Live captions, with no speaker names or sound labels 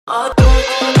More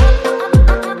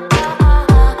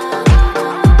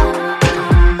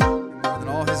than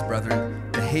all his brethren,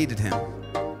 they hated him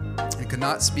and could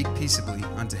not speak peaceably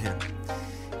unto him.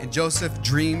 And Joseph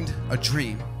dreamed a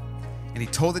dream, and he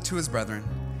told it to his brethren,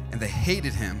 and they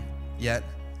hated him yet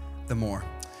the more.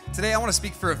 Today I want to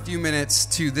speak for a few minutes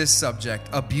to this subject,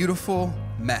 a beautiful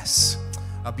mess.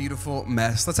 A beautiful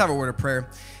mess. Let's have a word of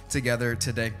prayer together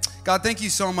today. God, thank you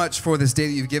so much for this day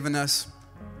that you've given us.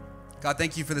 God,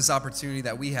 thank you for this opportunity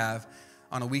that we have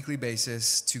on a weekly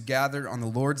basis to gather on the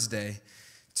Lord's Day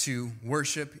to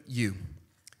worship you.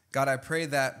 God, I pray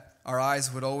that our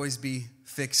eyes would always be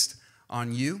fixed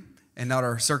on you and not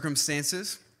our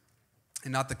circumstances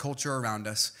and not the culture around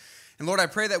us. And Lord, I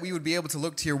pray that we would be able to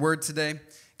look to your word today.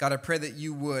 God, I pray that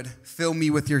you would fill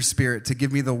me with your spirit to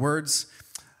give me the words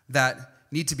that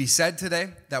need to be said today,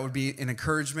 that would be an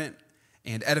encouragement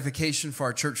and edification for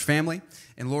our church family.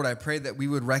 And Lord, I pray that we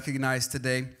would recognize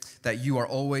today that you are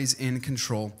always in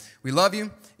control. We love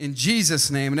you in Jesus'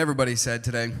 name. And everybody said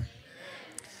today,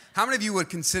 how many of you would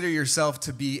consider yourself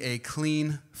to be a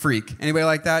clean freak? Anybody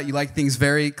like that? You like things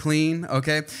very clean,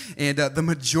 okay? And the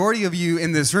majority of you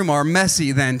in this room are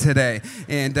messy then today.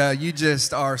 And you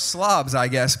just are slobs, I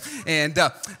guess. And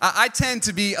I tend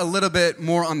to be a little bit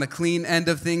more on the clean end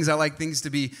of things. I like things to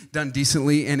be done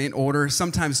decently and in order,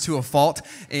 sometimes to a fault.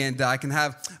 And I can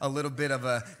have a little bit of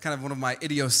a kind of one of my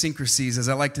idiosyncrasies is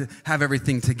I like to have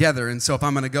everything together. And so if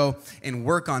I'm going to go and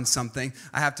work on something,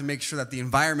 I have to make sure that the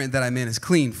environment that I'm in is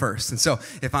clean first. And so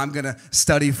if I'm going to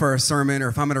study for a sermon or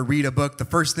if I'm going to read a book, the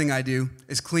first thing I do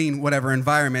is clean whatever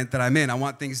environment that I'm in. I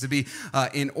want things to be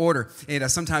in order. And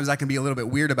sometimes I can be a little bit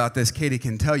weird about this. Katie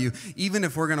can tell you, even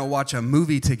if we're going to watch a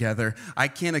movie together, I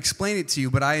can't explain it to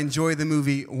you, but I enjoy the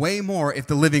movie way more if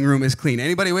the living room is clean.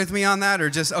 Anybody with me on that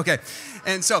or just, okay.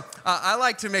 And so I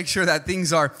like to make sure that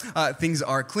things are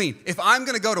clean. If I'm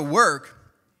going to go to work,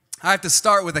 I have to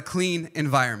start with a clean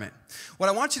environment. What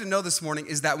I want you to know this morning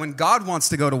is that when God wants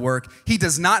to go to work, he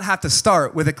does not have to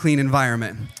start with a clean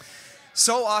environment.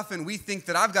 So often we think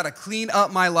that I've got to clean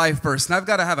up my life first, and I've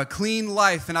got to have a clean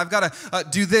life, and I've got to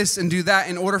do this and do that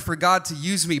in order for God to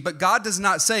use me. But God does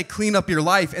not say, clean up your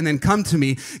life and then come to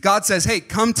me. God says, hey,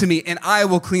 come to me and I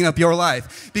will clean up your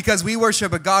life, because we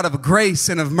worship a God of grace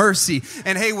and of mercy.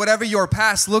 And hey, whatever your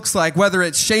past looks like, whether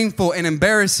it's shameful and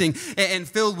embarrassing and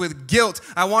filled with guilt,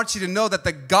 I want you to know that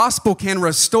the gospel can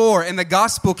restore and the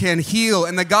gospel can heal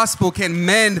and the gospel can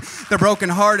mend the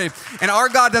brokenhearted. And our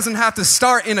God doesn't have to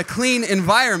start in a clean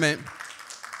environment.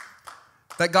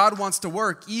 That God wants to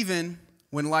work even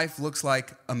when life looks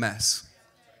like a mess.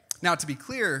 Now, to be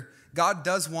clear, God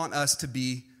does want us to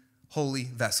be holy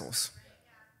vessels.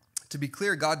 To be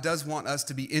clear, God does want us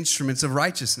to be instruments of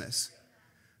righteousness.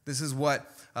 This is what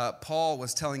Paul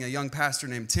was telling a young pastor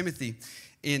named Timothy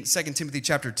in 2 Timothy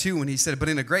chapter 2 when he said, but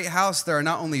in a great house there are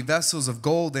not only vessels of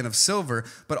gold and of silver,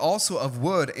 but also of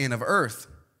wood and of earth,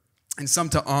 and some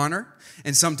to honor,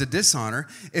 and some to dishonor.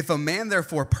 If a man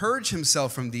therefore purge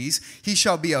himself from these, he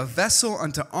shall be a vessel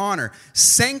unto honor,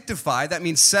 sanctified, that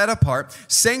means set apart,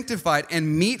 sanctified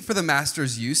and meet for the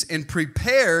master's use, and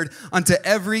prepared unto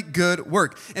every good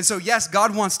work. And so yes,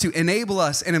 God wants to enable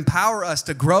us and empower us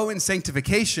to grow in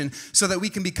sanctification so that we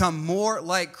can become more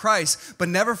like Christ. But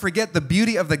never forget, the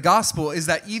beauty of the gospel is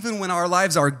that even when our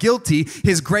lives are guilty,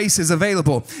 his grace is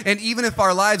available. And even if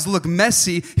our lives look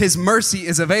messy, his mercy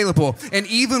is available. And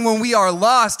even when we are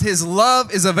lost, his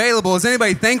love is available. Is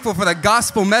anybody thankful for the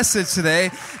gospel message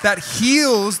today that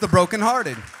heals the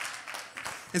brokenhearted?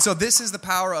 And so this is the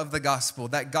power of the gospel,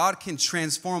 that God can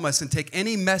transform us and take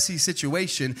any messy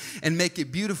situation and make it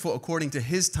beautiful according to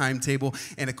his timetable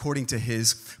and according to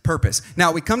his purpose.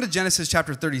 Now, we come to Genesis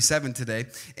chapter 37 today,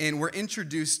 and we're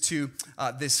introduced to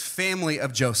this family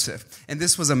of Joseph. And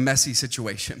this was a messy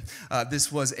situation. This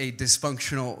was a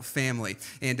dysfunctional family.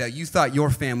 And you thought your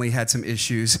family had some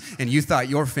issues, and you thought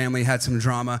your family had some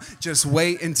drama. Just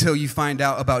wait until you find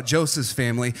out about Joseph's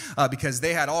family, because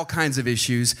they had all kinds of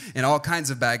issues and all kinds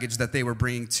of baggage that they were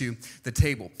bringing to the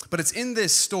table. But it's in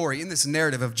this story, in this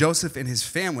narrative of Joseph and his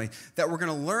family, that we're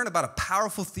going to learn about a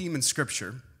powerful theme in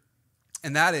Scripture,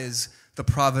 and that is the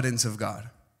providence of God.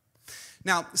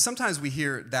 Now, sometimes we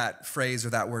hear that phrase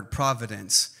or that word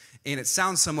providence, and it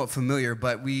sounds somewhat familiar,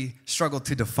 but we struggle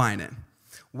to define it.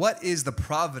 What is the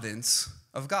providence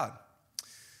of God?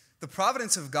 The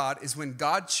providence of God is when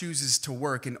God chooses to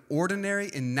work in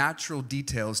ordinary and natural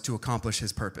details to accomplish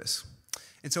his purpose.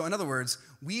 And so, in other words,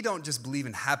 we don't just believe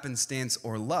in happenstance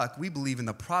or luck. We believe in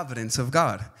the providence of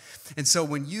God. And so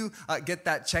when you get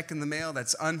that check in the mail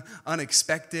that's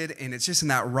unexpected and it's just in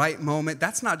that right moment,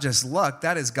 that's not just luck.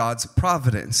 That is God's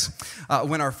providence.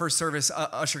 When our first service,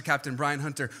 Usher Captain Brian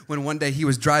Hunter, when one day he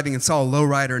was driving and saw a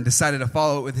lowrider and decided to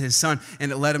follow it with his son,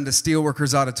 and it led him to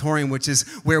Steelworkers Auditorium, which is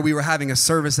where we were having a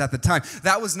service at the time.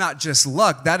 That was not just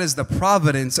luck. That is the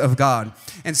providence of God.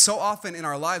 And so often in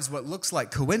our lives, what looks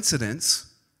like coincidence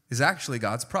is actually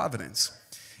God's providence.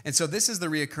 And so this is the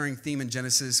reoccurring theme in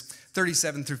Genesis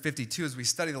 37 through 52 as we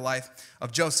study the life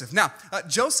of Joseph. Now,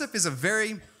 Joseph is a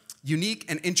very unique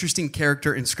and interesting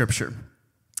character in Scripture.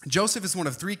 Joseph is one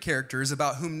of three characters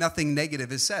about whom nothing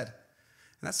negative is said.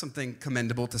 And that's something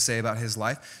commendable to say about his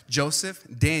life. Joseph,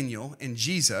 Daniel, and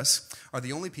Jesus are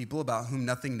the only people about whom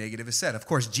nothing negative is said. Of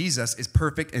course, Jesus is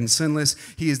perfect and sinless.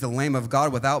 He is the Lamb of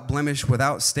God without blemish,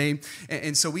 without stain.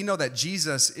 And so we know that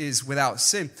Jesus is without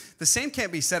sin. The same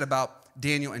can't be said about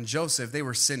Daniel and Joseph. They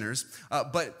were sinners.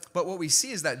 But what we see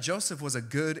is that Joseph was a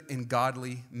good and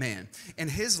godly man.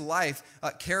 And his life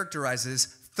characterizes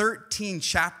 13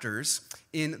 chapters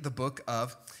in the book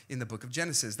of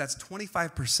Genesis. That's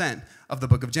 25% of the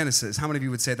book of Genesis. How many of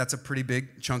you would say that's a pretty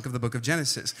big chunk of the book of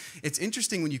Genesis? It's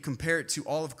interesting when you compare it to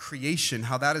all of creation,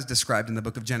 how that is described in the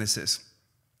book of Genesis.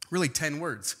 Really 10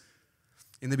 words.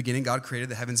 In the beginning, God created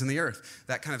the heavens and the earth.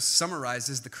 That kind of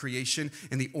summarizes the creation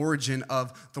and the origin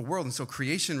of the world. And so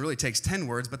creation really takes 10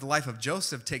 words, but the life of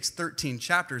Joseph takes 13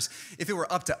 chapters. If it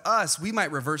were up to us, we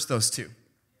might reverse those two.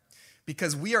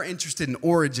 Because we are interested in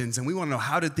origins and we want to know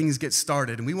how did things get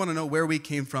started and we want to know where we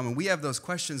came from and we have those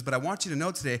questions. But I want you to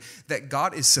know today that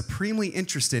God is supremely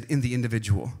interested in the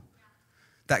individual.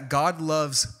 That God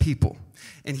loves people.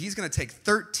 And he's going to take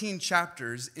 13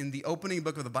 chapters in the opening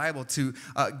book of the Bible to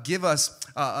give us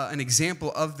an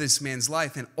example of this man's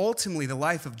life. And ultimately, the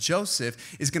life of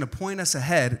Joseph is going to point us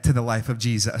ahead to the life of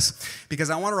Jesus. Because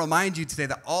I want to remind you today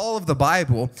that all of the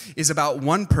Bible is about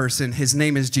one person. His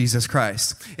name is Jesus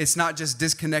Christ. It's not just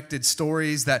disconnected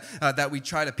stories that we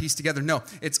try to piece together. No,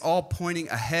 it's all pointing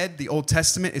ahead. The Old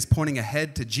Testament is pointing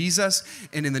ahead to Jesus.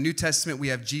 And in the New Testament, we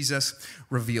have Jesus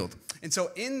revealed. And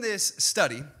so in this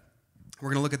study, we're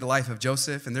going to look at the life of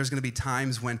Joseph, and there's going to be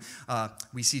times when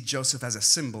we see Joseph as a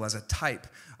symbol, as a type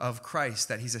of Christ,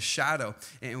 that he's a shadow,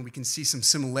 and we can see some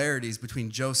similarities between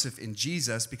Joseph and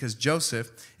Jesus because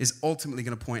Joseph is ultimately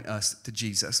going to point us to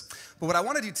Jesus. But what I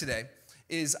want to do today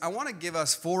is I want to give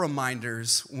us 4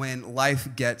 reminders when life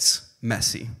gets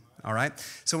messy, all right?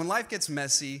 So when life gets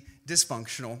messy,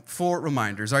 dysfunctional, 4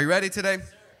 reminders. Are you ready today?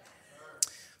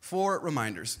 4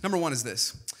 reminders. Number 1 is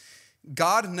this.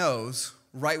 God knows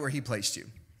right where he placed you.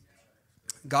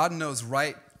 God knows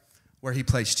right where he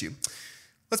placed you.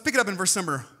 Let's pick it up in verse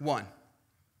number 1.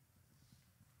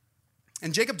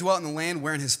 And Jacob dwelt in the land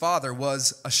wherein his father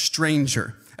was a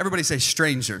stranger. Everybody say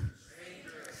stranger.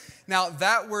 Now,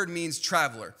 that word means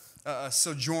traveler, a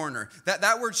sojourner.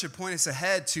 That word should point us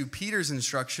ahead to Peter's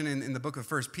instruction in the book of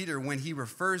 1 Peter when he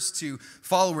refers to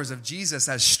followers of Jesus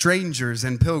as strangers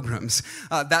and pilgrims.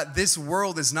 That this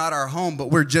world is not our home,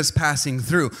 but we're just passing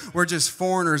through. We're just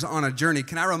foreigners on a journey.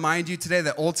 Can I remind you today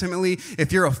that ultimately,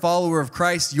 if you're a follower of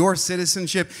Christ, your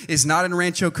citizenship is not in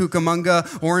Rancho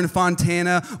Cucamonga or in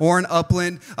Fontana or in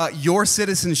Upland. Your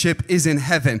citizenship is in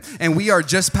heaven. And we are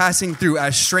just passing through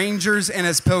as strangers and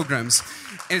as pilgrims.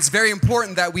 And it's very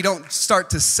important that we don't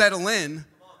start to settle in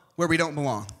where we don't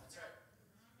belong.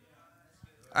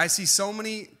 I see so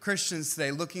many Christians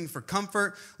today looking for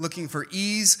comfort, looking for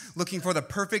ease, looking for the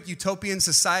perfect utopian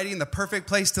society and the perfect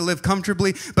place to live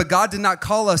comfortably. But God did not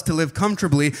call us to live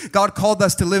comfortably. God called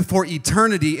us to live for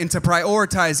eternity and to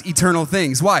prioritize eternal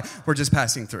things. Why? We're just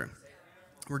passing through.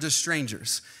 We're just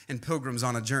strangers and pilgrims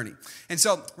on a journey. And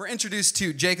so we're introduced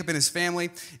to Jacob and his family,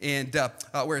 and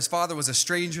where his father was a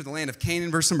stranger in the land of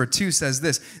Canaan. Verse number 2 says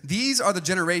this: These are the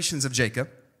generations of Jacob.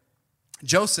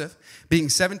 Joseph, being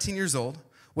 17 years old,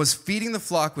 was feeding the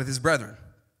flock with his brethren.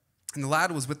 And the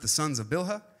lad was with the sons of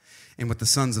Bilhah and with the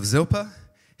sons of Zilpah,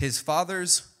 his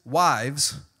father's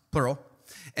wives, plural.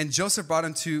 And Joseph brought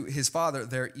unto his father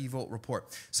their evil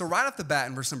report. So right off the bat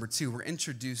in verse number 2, we're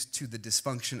introduced to the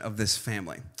dysfunction of this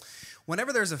family.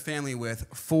 Whenever there's a family with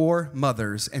 4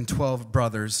 mothers and 12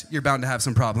 brothers, you're bound to have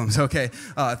some problems, okay?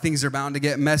 Things are bound to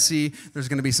get messy. There's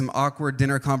going to be some awkward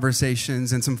dinner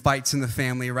conversations and some fights in the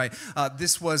family, right?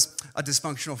 This was a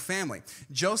dysfunctional family.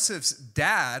 Joseph's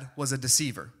dad was a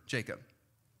deceiver, Jacob.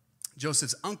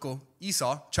 Joseph's uncle,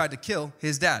 Esau, tried to kill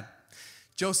his dad.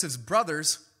 Joseph's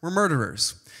brothers were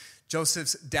murderers.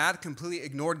 Joseph's dad completely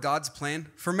ignored God's plan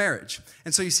for marriage.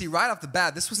 And so you see right off the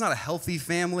bat, this was not a healthy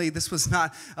family. This was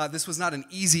not an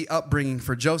easy upbringing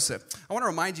for Joseph. I want to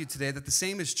remind you today that the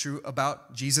same is true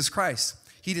about Jesus Christ.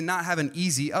 He did not have an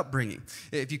easy upbringing.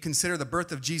 If you consider the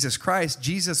birth of Jesus Christ,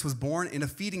 Jesus was born in a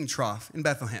feeding trough in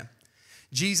Bethlehem.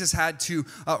 Jesus had to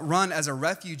run as a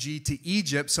refugee to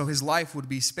Egypt so his life would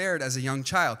be spared as a young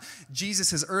child.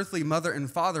 Jesus' earthly mother and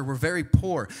father were very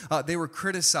poor. They were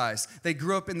criticized. They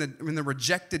grew up in the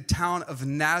rejected town of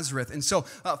Nazareth. And so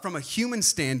from a human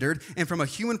standard and from a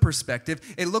human perspective,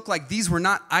 it looked like these were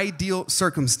not ideal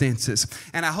circumstances.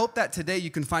 And I hope that today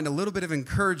you can find a little bit of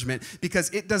encouragement, because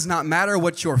it does not matter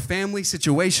what your family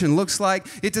situation looks like.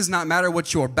 It does not matter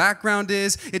what your background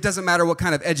is. It doesn't matter what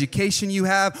kind of education you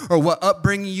have or what upbringing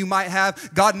you might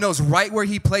have. God knows right where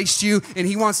he placed you, and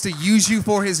he wants to use you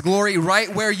for his glory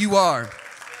right where you are.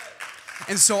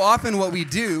 And so often what we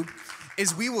do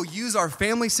is we will use our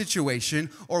family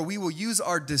situation, or we will use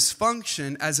our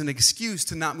dysfunction as an excuse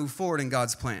to not move forward in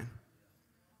God's plan.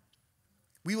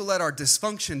 We will let our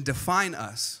dysfunction define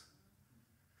us.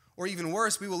 Or even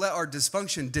worse, we will let our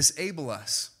dysfunction disable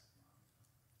us.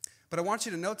 But I want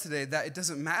you to know today that it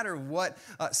doesn't matter what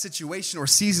situation or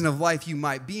season of life you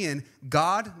might be in,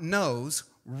 God knows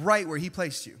right where he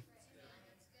placed you.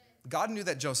 God knew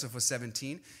that Joseph was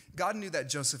 17. God knew that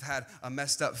Joseph had a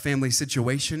messed up family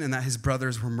situation and that his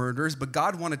brothers were murderers, but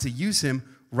God wanted to use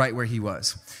him right where he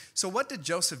was. So what did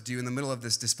Joseph do in the middle of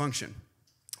this dysfunction?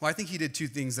 Well, I think he did two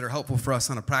things that are helpful for us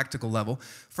on a practical level.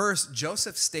 First,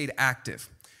 Joseph stayed active.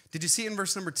 Did you see it in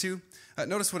verse number 2?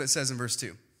 Notice what it says in verse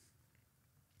 2.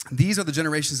 These are the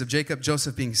generations of Jacob.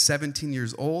 Joseph, being 17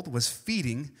 years old, was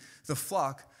feeding the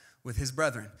flock with his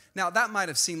brethren. Now, that might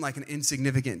have seemed like an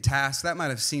insignificant task. That might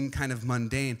have seemed kind of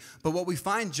mundane. But what we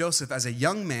find Joseph as a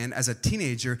young man, as a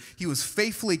teenager, he was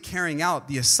faithfully carrying out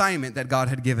the assignment that God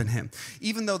had given him.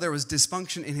 Even though there was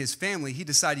dysfunction in his family, he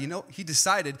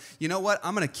decided, you know what?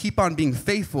 I'm going to keep on being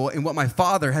faithful in what my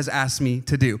father has asked me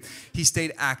to do. He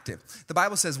stayed active. The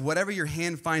Bible says, whatever your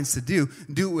hand finds to do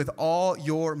it with all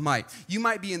your might. You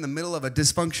might be in the middle of a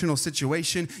dysfunctional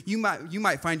situation. You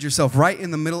might find yourself right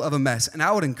in the middle of a mess. And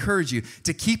I would encourage you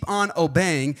to keep on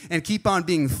obeying and keep on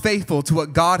being faithful to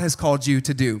what God has called you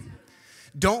to do.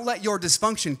 Don't let your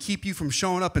dysfunction keep you from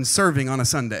showing up and serving on a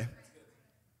Sunday.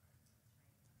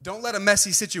 Don't let a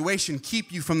messy situation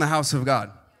keep you from the house of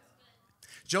God.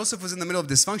 Joseph was in the middle of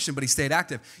dysfunction, but he stayed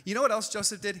active. You know what else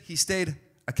Joseph did? He stayed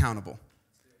accountable.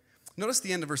 Notice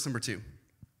the end of verse number 2.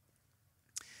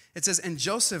 It says, and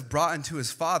Joseph brought unto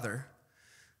his father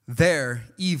their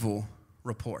evil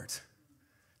report.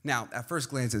 Now, at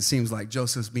first glance, it seems like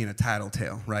Joseph's being a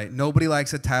tattletale, right? Nobody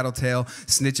likes a tattletale.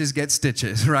 Snitches get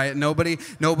stitches, right? Nobody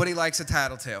likes a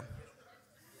tattletale.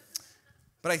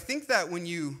 But I think that when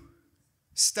you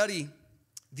study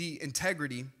the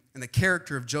integrity and the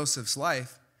character of Joseph's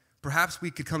life, perhaps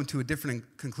we could come to a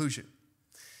different conclusion.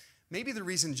 Maybe the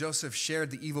reason Joseph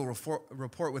shared the evil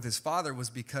report with his father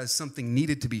was because something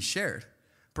needed to be shared.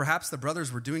 Perhaps the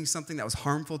brothers were doing something that was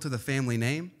harmful to the family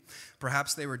name.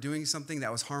 Perhaps they were doing something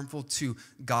that was harmful to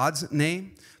God's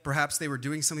name. Perhaps they were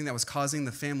doing something that was costing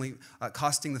the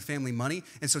family money.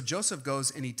 And so Joseph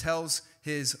goes and he tells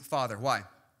his father. Why?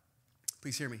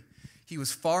 Please hear me. He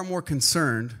was far more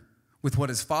concerned with what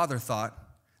his father thought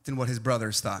than what his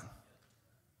brothers thought.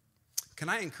 Can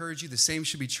I encourage you, the same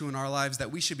should be true in our lives,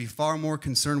 that we should be far more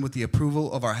concerned with the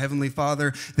approval of our Heavenly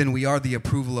Father than we are the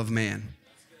approval of man.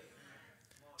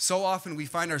 So often we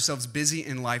find ourselves busy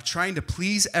in life trying to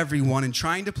please everyone and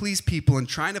trying to please people and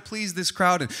trying to please this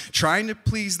crowd and trying to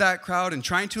please that crowd and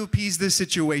trying to appease this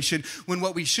situation, when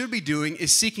what we should be doing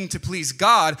is seeking to please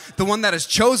God, the one that has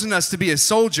chosen us to be a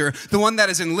soldier, the one that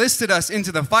has enlisted us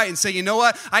into the fight, and say, you know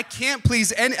what? I can't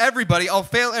please everybody. I'll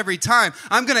fail every time.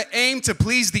 I'm going to aim to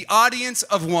please the audience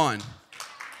of one,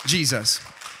 Jesus.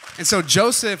 And so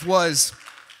Joseph was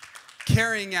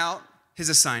carrying out his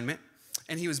assignment,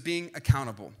 and he was being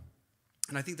accountable.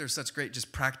 And I think there's such great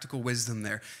just practical wisdom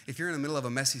there. If you're in the middle of a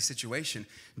messy situation,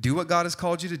 do what God has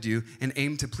called you to do and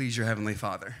aim to please your Heavenly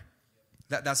Father.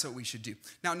 That's what we should do.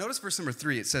 Now, notice verse number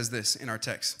 3. It says this in our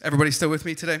text. Everybody still with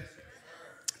me today?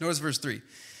 Notice verse 3.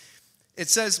 It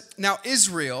says, now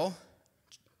Israel,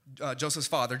 Joseph's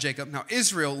father, Jacob, now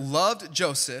Israel loved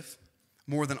Joseph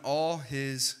more than all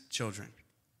his children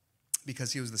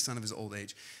because he was the son of his old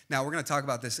age. Now, we're going to talk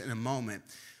about this in a moment.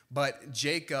 But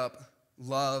Jacob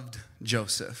loved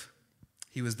Joseph.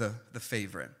 He was the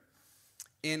favorite.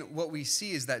 And what we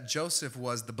see is that Joseph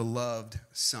was the beloved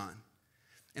son.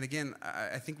 And again,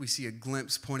 I think we see a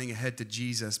glimpse pointing ahead to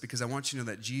Jesus, because I want you to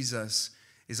know that Jesus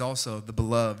is also the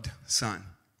beloved son.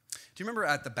 Do you remember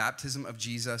at the baptism of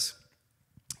Jesus,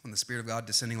 when the Spirit of God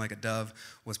descending like a dove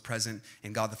was present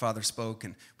and God the Father spoke,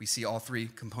 and we see all three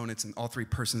components and all three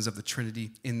persons of the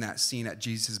Trinity in that scene at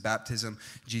Jesus' baptism.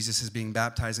 Jesus is being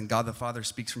baptized and God the Father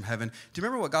speaks from heaven. Do you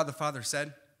remember what God the Father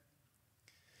said?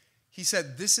 He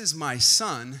said, "This is my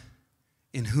Son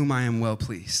in whom I am well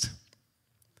pleased."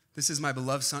 This is my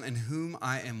beloved Son in whom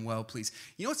I am well pleased.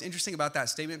 You know what's interesting about that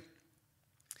statement?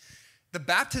 The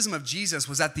baptism of Jesus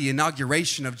was at the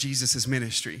inauguration of Jesus'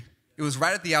 ministry. It was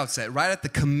right at the outset, right at the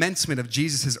commencement of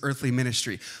Jesus' earthly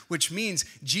ministry, which means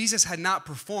Jesus had not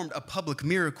performed a public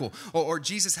miracle, or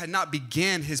Jesus had not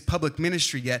began his public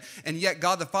ministry yet, and yet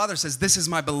God the Father says, "This is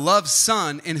my beloved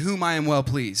Son in whom I am well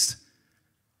pleased."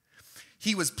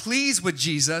 He was pleased with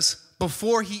Jesus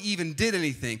before he even did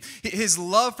anything. His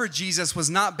love for Jesus was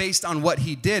not based on what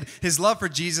he did. His love for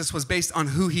Jesus was based on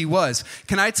who he was.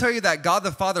 Can I tell you that God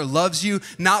the Father loves you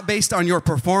not based on your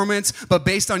performance, but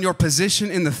based on your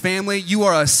position in the family? You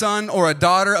are a son or a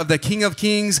daughter of the King of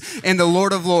Kings and the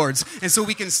Lord of Lords. And so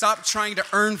we can stop trying to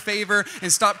earn favor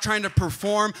and stop trying to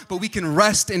perform, but we can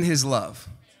rest in his love.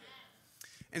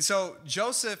 And so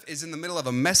Joseph is in the middle of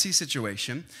a messy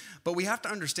situation, but we have to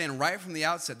understand right from the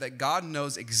outset that God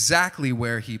knows exactly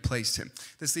where he placed him.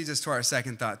 This leads us to our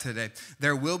second thought today.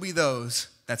 There will be those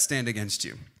that stand against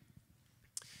you.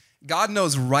 God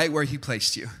knows right where he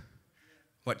placed you.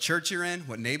 What church you're in,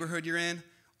 what neighborhood you're in,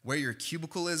 where your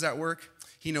cubicle is at work.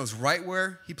 He knows right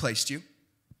where he placed you.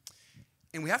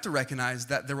 And we have to recognize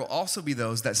that there will also be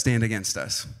those that stand against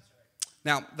us.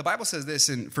 Now, the Bible says this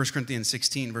in 1 Corinthians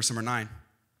 16, verse number 9.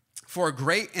 For a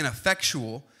great door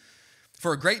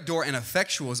and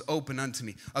effectual is open unto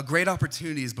me. A great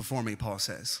opportunity is before me, Paul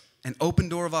says. An open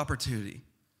door of opportunity.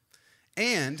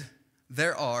 And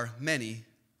there are many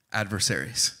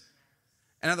adversaries.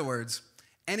 In other words,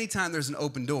 anytime there's an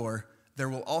open door, there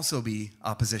will also be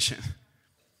opposition.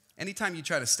 Anytime you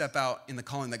try to step out in the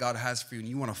calling that God has for you and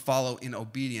you want to follow in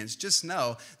obedience, just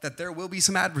know that there will be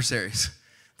some adversaries.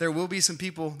 There will be some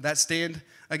people that stand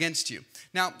against you.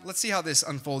 Now, let's see how this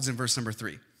unfolds in verse number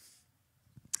 3.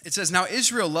 It says, "Now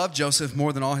Israel loved Joseph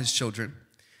more than all his children,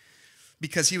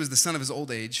 because he was the son of his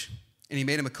old age, and he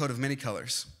made him a coat of many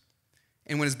colors.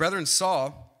 And when his brethren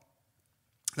saw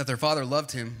that their father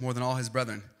loved him more than all his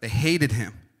brethren, they hated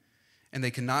him, and they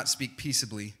could not speak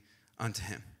peaceably unto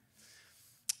him."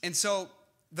 And so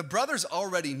the brothers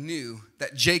already knew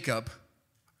that Joseph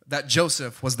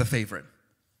was the favorite.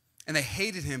 And they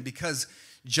hated him because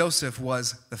Joseph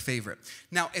was the favorite.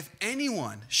 Now, if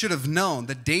anyone should have known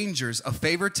the dangers of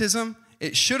favoritism,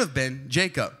 it should have been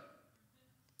Jacob.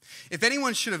 If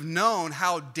anyone should have known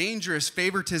how dangerous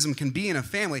favoritism can be in a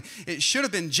family, it should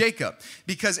have been Jacob.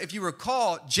 Because if you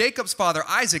recall, Jacob's father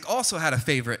Isaac also had a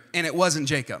favorite, and it wasn't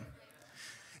Jacob.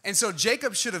 And so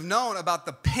Jacob should have known about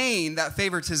the pain that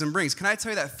favoritism brings. Can I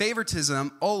tell you that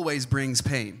favoritism always brings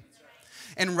pain?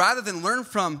 And rather than learn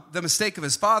from the mistake of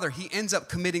his father, he ends up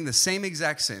committing the same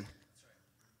exact sin.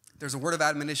 There's a word of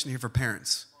admonition here for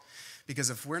parents. Because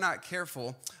if we're not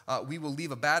careful, we will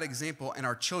leave a bad example and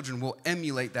our children will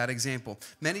emulate that example.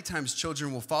 Many times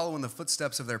children will follow in the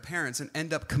footsteps of their parents and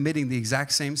end up committing the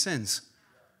exact same sins.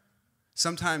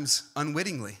 Sometimes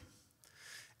unwittingly.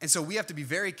 And so we have to be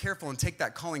very careful and take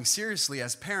that calling seriously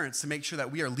as parents to make sure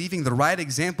that we are leaving the right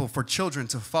example for children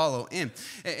to follow in.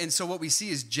 And so what we see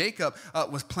is Jacob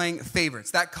was playing favorites.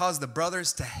 That caused the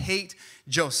brothers to hate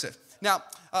Joseph. Now,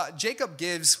 Jacob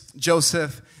gives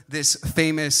Joseph this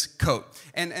famous coat.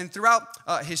 And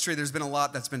throughout history, there's been a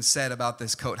lot that's been said about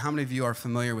this coat. How many of you are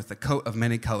familiar with the coat of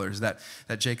many colors that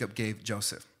Jacob gave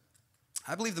Joseph?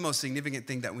 I believe the most significant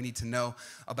thing that we need to know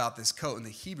about this coat in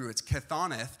the Hebrew, it's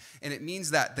kethoneth, and it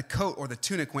means that the coat or the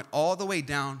tunic went all the way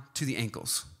down to the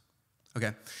ankles.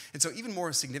 Okay? And so even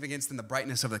more significance than the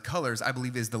brightness of the colors, I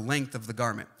believe, is the length of the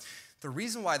garment. The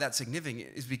reason why that's significant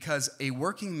is because a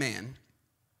working man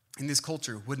in this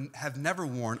culture would have never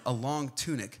worn a long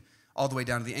tunic all the way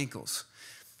down to the ankles.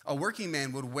 A working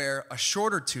man would wear a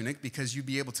shorter tunic because you'd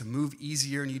be able to move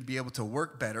easier and you'd be able to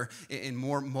work better and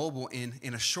more mobile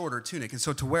in a shorter tunic. And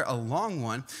so to wear a long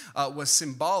one was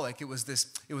symbolic. It was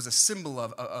a symbol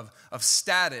of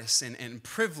status and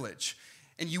privilege.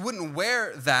 And you wouldn't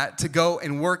wear that to go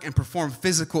and work and perform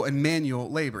physical and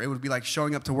manual labor. It would be like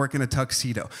showing up to work in a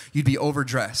tuxedo. You'd be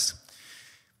overdressed.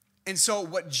 And so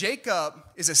what Jacob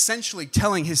is essentially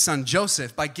telling his son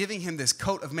Joseph by giving him this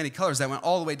coat of many colors that went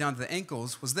all the way down to the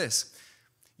ankles was this: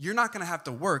 you're not going to have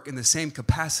to work in the same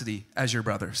capacity as your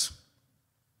brothers.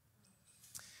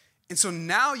 And so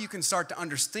now you can start to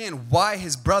understand why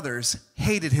his brothers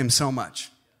hated him so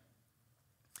much.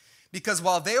 Because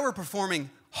while they were performing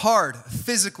hard,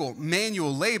 physical,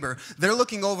 manual labor, they're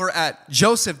looking over at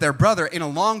Joseph, their brother, in a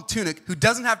long tunic who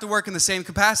doesn't have to work in the same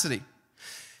capacity.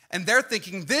 And they're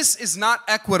thinking, this is not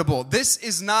equitable. This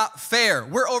is not fair.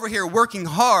 We're over here working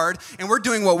hard, and we're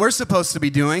doing what we're supposed to be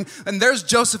doing. And there's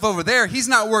Joseph over there. He's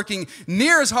not working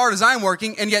near as hard as I'm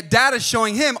working, and yet Dad is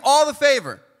showing him all the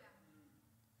favor.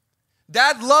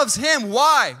 Dad loves him.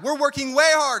 Why? We're working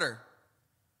way harder.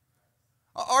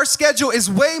 Our schedule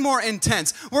is way more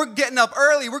intense. We're getting up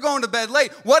early. We're going to bed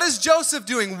late. What is Joseph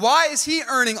doing? Why is he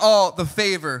earning all the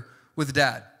favor with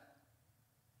Dad?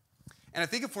 And I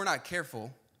think if we're not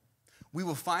careful, we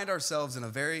will find ourselves in a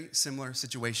very similar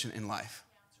situation in life.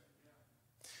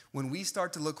 When we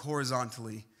start to look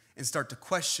horizontally and start to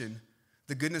question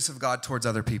the goodness of God towards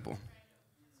other people.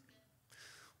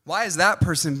 Why is that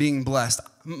person being blessed?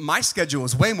 My schedule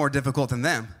is way more difficult than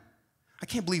them. I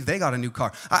can't believe they got a new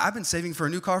car. I've been saving for a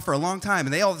new car for a long time,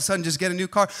 and they all of a sudden just get a new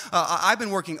car. I've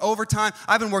been working overtime.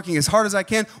 I've been working as hard as I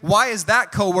can. Why is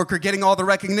that coworker getting all the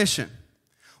recognition?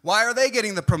 Why are they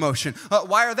getting the promotion?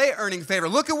 Why are they earning favor?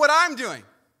 Look at what I'm doing.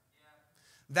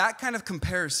 That kind of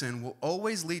comparison will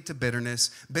always lead to bitterness.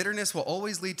 Bitterness will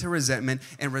always lead to resentment,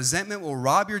 and resentment will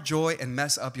rob your joy and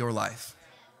mess up your life.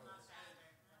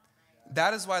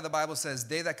 That is why the Bible says,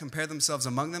 they that compare themselves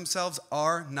among themselves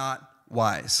are not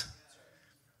wise.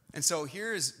 And so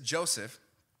here is Joseph,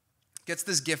 gets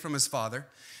this gift from his father.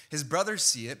 His brothers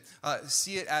see it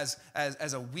as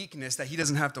a weakness that he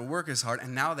doesn't have to work as hard,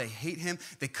 and now they hate him.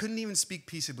 They couldn't even speak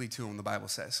peaceably to him, the Bible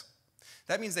says.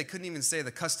 That means they couldn't even say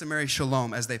the customary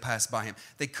shalom as they passed by him.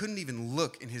 They couldn't even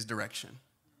look in his direction.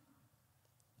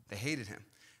 They hated him.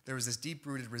 There was this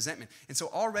deep-rooted resentment. And so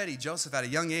already Joseph, at a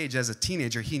young age, as a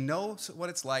teenager, he knows what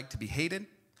it's like to be hated.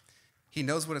 He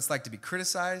knows what it's like to be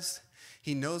criticized.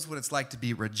 He knows what it's like to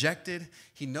be rejected.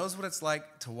 He knows what it's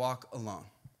like to walk alone.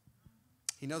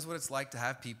 He knows what it's like to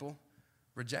have people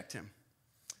reject him.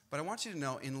 But I want you to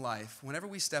know, in life, whenever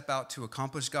we step out to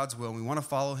accomplish God's will, and we want to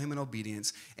follow him in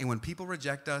obedience, and when people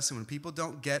reject us, and when people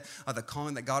don't get the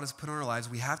calling that God has put on our lives,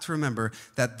 we have to remember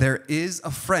that there is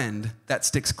a friend that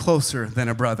sticks closer than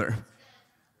a brother.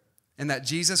 And that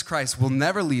Jesus Christ will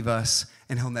never leave us,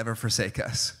 and he'll never forsake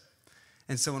us.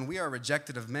 And so when we are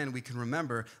rejected of men, we can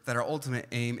remember that our ultimate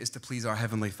aim is to please our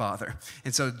Heavenly Father.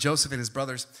 And so Joseph and his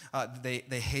brothers, they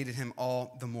hated him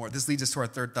all the more. This leads us to our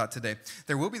third thought today.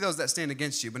 There will be those that stand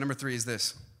against you, but number 3 is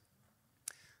this.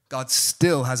 God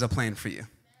still has a plan for you.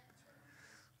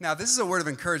 Now, this is a word of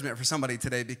encouragement for somebody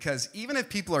today, because even if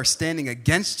people are standing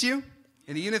against you,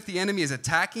 and even if the enemy is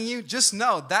attacking you, just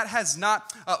know that has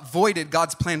not voided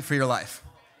God's plan for your life.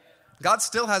 God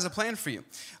still has a plan for you.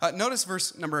 Notice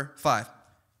verse number 5.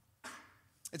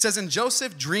 It says, and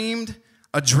Joseph dreamed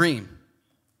a dream,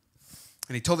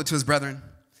 and he told it to his brethren,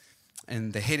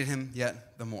 and they hated him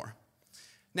yet the more.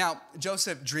 Now,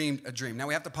 Joseph dreamed a dream. Now,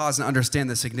 we have to pause and understand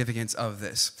the significance of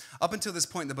this. Up until this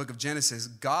point in the book of Genesis,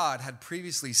 God had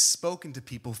previously spoken to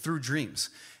people through dreams.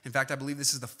 In fact, I believe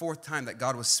this is the 4th time that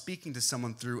God was speaking to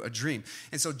someone through a dream.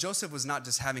 And so Joseph was not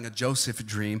just having a Joseph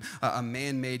dream, a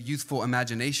man-made, youthful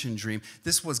imagination dream.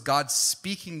 This was God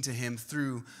speaking to him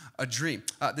through a dream.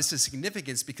 This is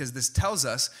significant because this tells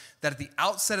us that at the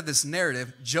outset of this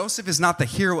narrative, Joseph is not the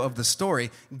hero of the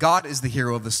story. God is the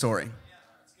hero of the story.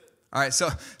 All right, so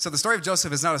the story of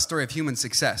Joseph is not a story of human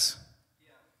success.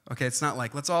 Okay, it's not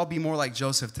like, let's all be more like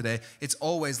Joseph today. It's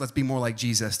always, let's be more like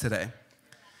Jesus today.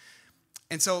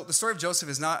 And so the story of Joseph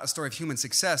is not a story of human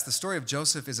success. The story of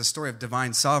Joseph is a story of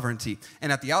divine sovereignty.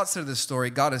 And at the outset of this story,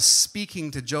 God is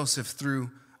speaking to Joseph through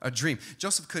a dream.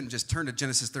 Joseph couldn't just turn to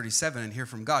Genesis 37 and hear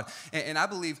from God. And I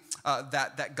believe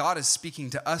that God is speaking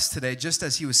to us today, just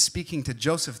as he was speaking to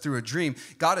Joseph through a dream.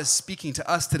 God is speaking to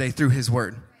us today through his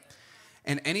word.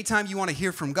 And anytime you want to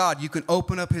hear from God, you can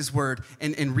open up his word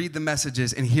and read the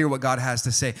messages and hear what God has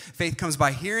to say. Faith comes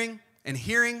by hearing, and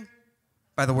hearing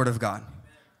by the word of God.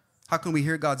 How can we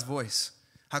hear God's voice?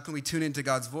 How can we tune into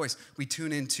God's voice? We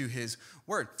tune into his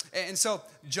word. And so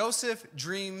Joseph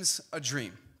dreams a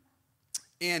dream.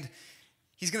 And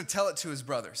he's going to tell it to his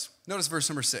brothers. Notice verse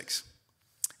number 6.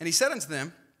 And he said unto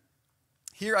them,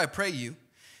 hear, I pray you,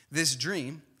 this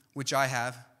dream which I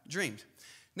have dreamed.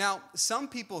 Now, some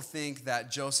people think that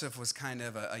Joseph was kind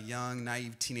of a young,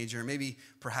 naive teenager. Maybe,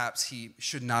 perhaps, he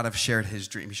should not have shared his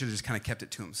dream. He should have just kind of kept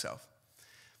it to himself.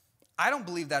 I don't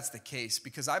believe that's the case,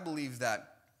 because I believe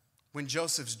that when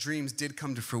Joseph's dreams did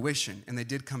come to fruition and they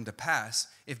did come to pass,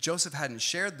 if Joseph hadn't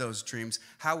shared those dreams,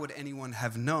 how would anyone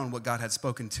have known what God had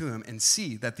spoken to him and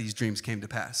see that these dreams came to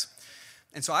pass?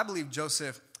 And so I believe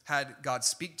Joseph had God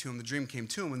speak to him, the dream came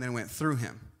to him, and then went through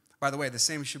him. By the way, the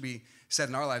same should be said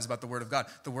in our lives about the word of God.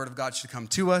 The word of God should come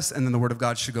to us, and then the word of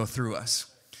God should go through us.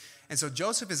 And so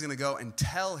Joseph is going to go and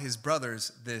tell his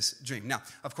brothers this dream. Now,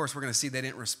 of course, we're going to see they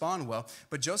didn't respond well,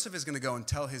 but Joseph is going to go and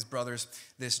tell his brothers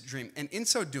this dream. And in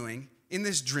so doing, in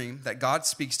this dream that God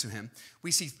speaks to him, we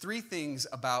see three things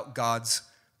about God's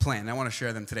plan. I want to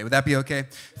share them today. Would that be okay?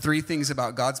 Three things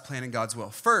about God's plan and God's will.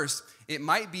 First, it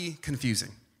might be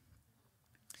confusing.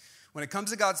 When it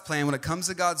comes to God's plan, when it comes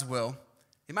to God's will,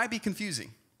 it might be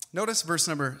confusing. Notice verse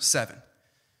number 7.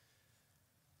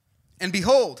 And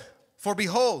behold,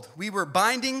 we were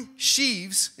binding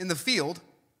sheaves in the field,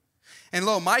 and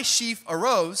lo, my sheaf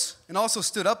arose and also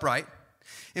stood upright.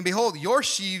 And behold, your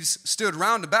sheaves stood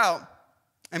round about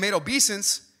and made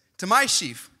obeisance to my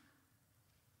sheaf.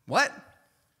 What?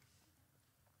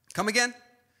 Come again?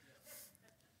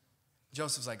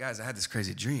 Joseph's like, guys, I had this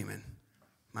crazy dream, and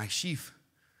my sheaf,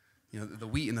 the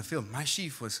wheat in the field, my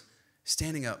sheaf was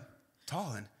standing up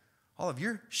tall, and all of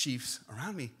your sheaves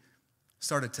around me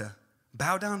started to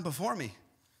bow down before me.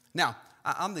 Now,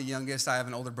 I'm the youngest. I have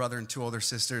an older brother and two older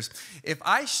sisters. If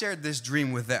I shared this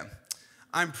dream with them,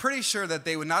 I'm pretty sure that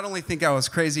they would not only think I was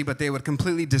crazy, but they would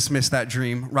completely dismiss that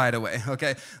dream right away,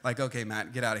 okay? Like, okay,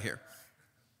 Matt, get out of here.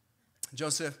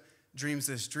 Joseph dreams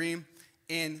this dream,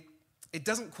 and it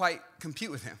doesn't quite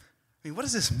compute with him. I mean, what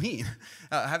does this mean?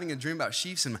 Having a dream about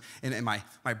sheaves, and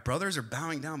my brothers are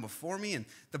bowing down before me, and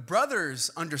the brothers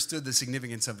understood the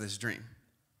significance of this dream.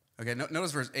 Okay,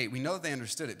 notice verse 8. We know that they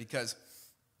understood it because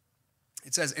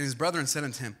it says, and his brethren said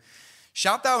unto him,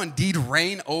 shalt thou indeed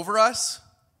reign over us?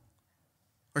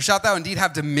 Or shalt thou indeed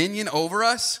have dominion over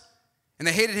us? And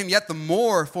they hated him yet the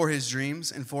more for his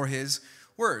dreams and for his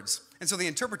words. And so the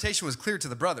interpretation was clear to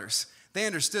the brothers. They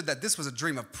understood that this was a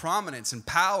dream of prominence and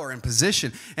power and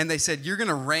position. And they said, you're going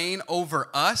to reign over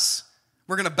us?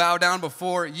 We're going to bow down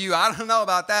before you. I don't know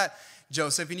about that,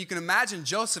 Joseph. And you can imagine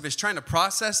Joseph is trying to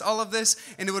process all of this,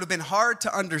 and it would have been hard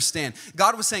to understand.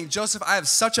 God was saying, Joseph, I have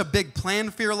such a big plan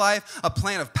for your life, a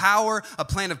plan of power, a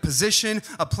plan of position,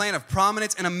 a plan of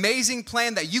prominence, an amazing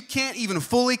plan that you can't even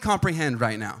fully comprehend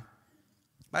right now.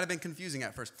 Might have been confusing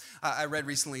at first. I read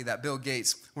recently that Bill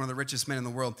Gates, one of the richest men in the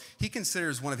world, he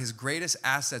considers one of his greatest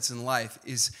assets in life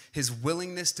is his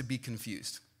willingness to be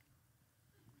confused.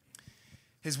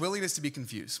 His willingness to be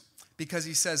confused. Because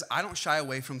he says, I don't shy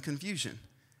away from confusion.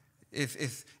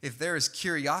 If there is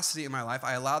curiosity in my life,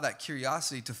 I allow that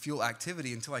curiosity to fuel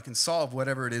activity until I can solve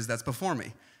whatever it is that's before me.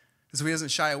 And so he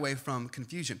doesn't shy away from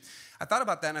confusion. I thought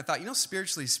about that, and I thought,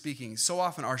 spiritually speaking, so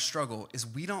often our struggle is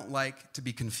we don't like to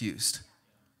be confused.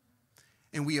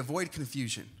 And we avoid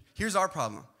confusion. Here's our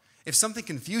problem. If something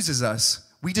confuses us,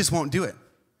 we just won't do it.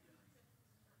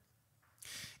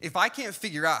 If I can't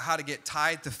figure out how to get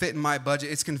tithe to fit in my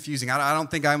budget, it's confusing. I don't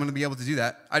think I'm going to be able to do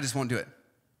that. I just won't do it.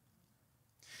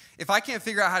 If I can't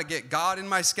figure out how to get God in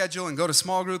my schedule and go to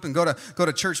small group and go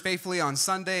to church faithfully on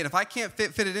Sunday, and if I can't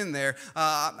fit it in there,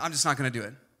 I'm just not going to do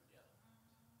it.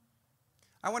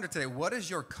 I wonder today, what is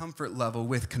your comfort level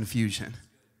with confusion?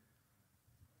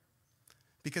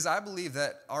 Because I believe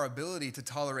that our ability to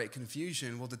tolerate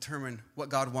confusion will determine what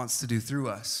God wants to do through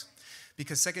us.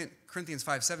 Because 2 Corinthians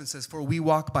 5:7 says, for we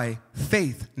walk by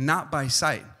faith, not by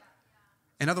sight.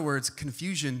 In other words,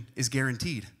 confusion is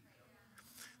guaranteed.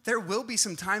 There will be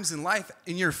some times in life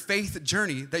in your faith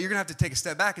journey that you're going to have to take a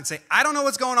step back and say, I don't know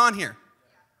what's going on here.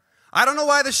 I don't know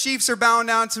why the sheaves are bowing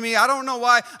down to me. I don't know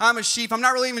why I'm a sheep. I'm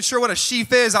not really even sure what a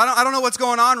sheaf is. I don't know what's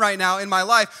going on right now in my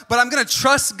life, but I'm going to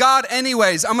trust God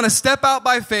anyways. I'm going to step out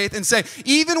by faith and say,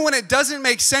 even when it doesn't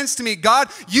make sense to me, God,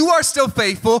 you are still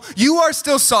faithful. You are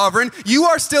still sovereign. You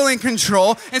are still in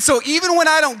control. And so even when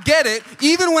I don't get it,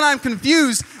 even when I'm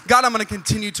confused, God, I'm going to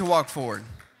continue to walk forward.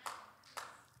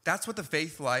 That's what the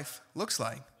faith life looks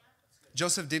like.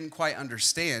 Joseph didn't quite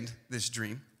understand this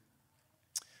dream,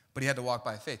 but he had to walk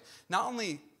by faith. Not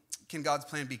only can God's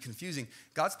plan be confusing,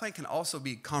 God's plan can also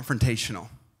be confrontational.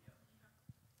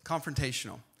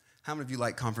 Confrontational. How many of you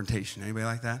like confrontation? Anybody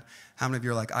like that? How many of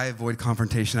you are like, I avoid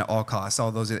confrontation at all costs?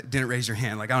 All those that didn't raise your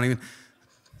hand. Like, I don't even.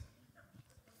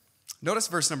 Notice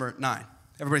verse number 9.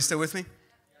 Everybody still with me?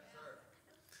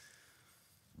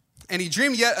 And he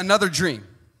dreamed yet another dream.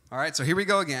 All right, so here we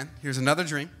go again. Here's another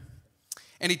dream.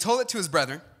 And he told it to his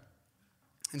brethren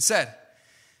and said,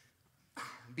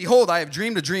 behold, I have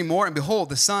dreamed a dream more, and behold,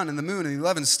 the sun and the moon and the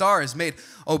 11 stars made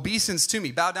obeisance to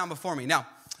me, bow down before me. Now,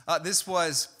 this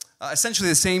was essentially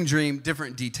the same dream,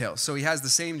 different details. So he has the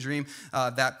same dream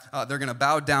that they're going to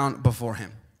bow down before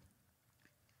him.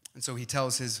 And so he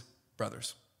tells his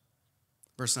brothers.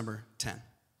 Verse number 10.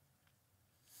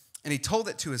 And he told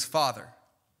it to his father.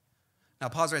 Now,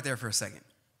 pause right there for a second.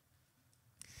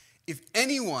 If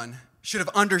anyone should have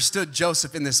understood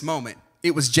Joseph in this moment,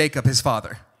 it was Jacob, his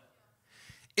father.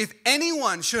 If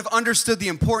anyone should have understood the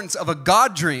importance of a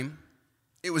God dream,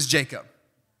 it was Jacob.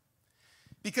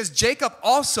 Because Jacob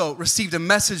also received a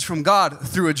message from God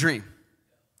through a dream.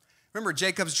 Remember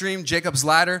Jacob's dream, Jacob's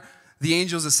ladder, the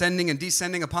angels ascending and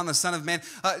descending upon the Son of Man.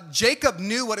 Jacob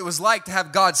knew what it was like to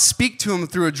have God speak to him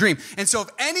through a dream. And so if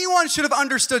anyone should have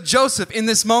understood Joseph in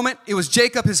this moment, it was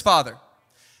Jacob, his father.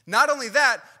 Not only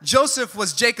that, Joseph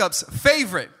was Jacob's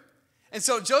favorite. And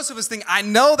so Joseph was thinking, I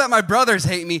know that my brothers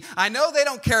hate me. I know they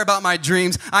don't care about my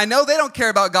dreams. I know they don't care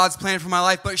about God's plan for my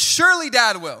life, but surely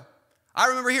Dad will. I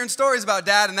remember hearing stories about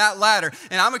Dad and that ladder,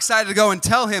 and I'm excited to go and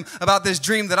tell him about this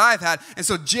dream that I've had. And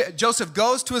so Joseph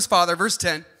goes to his father, verse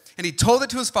 10, and he told it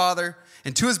to his father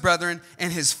and to his brethren,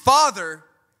 and his father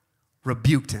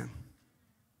rebuked him.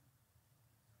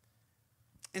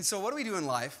 And so what do we do in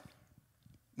life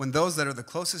when those that are the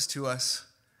closest to us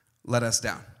let us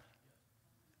down?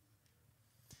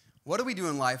 What do we do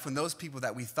in life when those people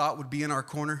that we thought would be in our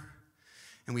corner,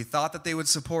 and we thought that they would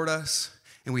support us,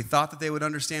 and we thought that they would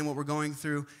understand what we're going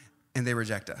through, and they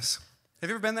reject us? Have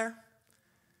you ever been there?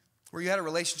 Where you had a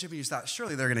relationship and you thought,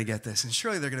 surely they're going to get this, and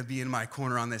surely they're going to be in my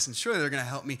corner on this, and surely they're going to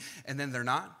help me, and then they're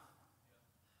not?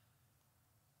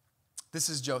 This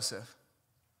is Joseph.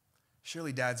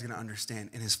 Surely Dad's going to understand.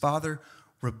 And his father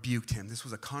rebuked him. This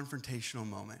was a confrontational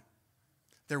moment.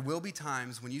 There will be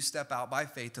times when you step out by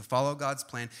faith to follow God's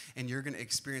plan, and you're going to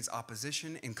experience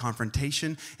opposition and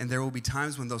confrontation, and there will be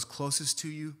times when those closest to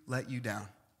you let you down.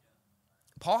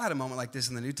 Paul had a moment like this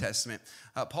in the New Testament.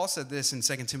 Paul said this in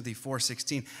 2 Timothy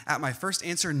 4:16. At my first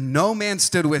answer, no man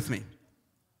stood with me.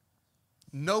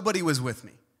 Nobody was with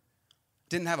me.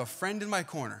 Didn't have a friend in my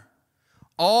corner.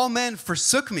 All men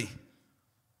forsook me.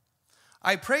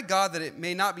 I pray God that it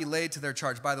may not be laid to their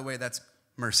charge. By the way, that's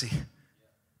mercy.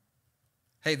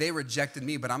 Hey, they rejected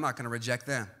me, but I'm not going to reject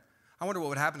them. I wonder what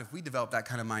would happen if we developed that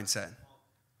kind of mindset.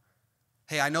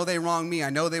 Hey, I know they wronged me. I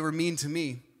know they were mean to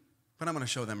me, but I'm going to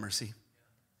show them mercy.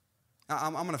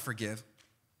 I'm going to forgive.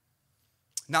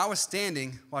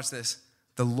 Notwithstanding, watch this,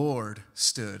 the Lord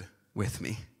stood with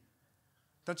me.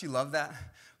 Don't you love that?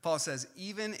 Paul says,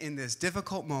 even in this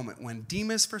difficult moment when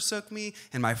Demas forsook me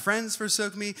and my friends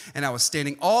forsook me and I was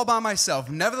standing all by myself,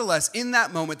 nevertheless, in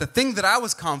that moment, the thing that I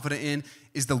was confident in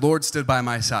is the Lord stood by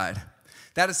my side.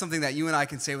 That is something that you and I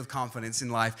can say with confidence in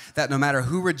life, that no matter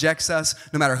who rejects us,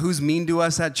 no matter who's mean to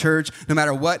us at church, no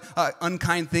matter what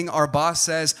unkind thing our boss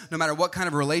says, no matter what kind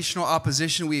of relational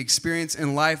opposition we experience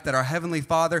in life, that our Heavenly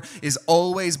Father is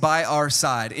always by our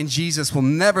side, and Jesus will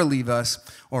never leave us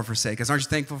or forsake us. Aren't you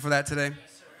thankful for that today?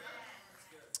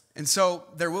 And so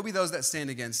there will be those that stand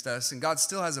against us, and God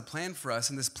still has a plan for us,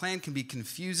 and this plan can be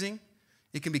confusing,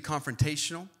 it can be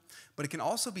confrontational, but it can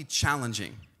also be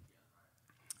challenging.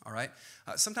 All right?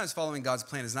 Sometimes following God's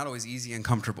plan is not always easy and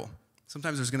comfortable.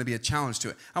 Sometimes there's going to be a challenge to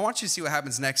it. I want you to see what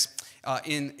happens next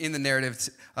in the narrative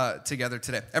together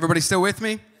today. Everybody still with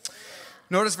me?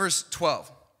 Notice verse 12.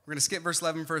 We're going to skip verse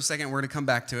 11 for a second. We're going to come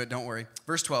back to it. Don't worry.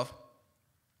 Verse 12.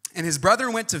 And his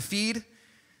brethren went to feed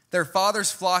their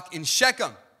father's flock in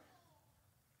Shechem.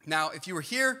 Now, if you were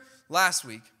here last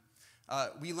week,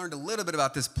 we learned a little bit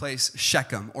about this place,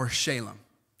 Shechem or Shalem.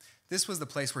 This was the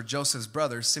place where Joseph's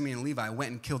brothers, Simeon and Levi,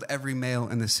 went and killed every male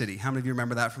in the city. How many of you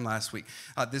remember that from last week?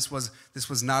 This was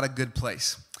not a good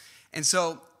place. And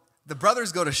so the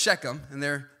brothers go to Shechem, and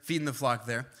they're feeding the flock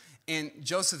there. And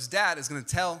Joseph's dad is going to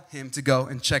tell him to go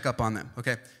and check up on them.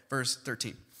 Okay, verse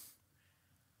 13.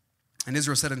 And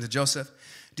Israel said unto Joseph,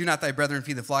 do not thy brethren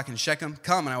feed the flock in Shechem?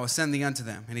 Come, and I will send thee unto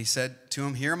them. And he said to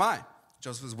him, here am I.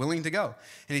 Joseph was willing to go.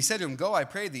 And he said to him, go, I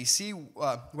pray thee, see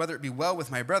whether it be well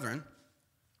with my brethren,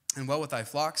 and well with thy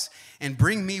flocks, and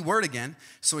bring me word again.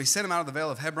 So he sent him out of the vale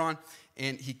of Hebron,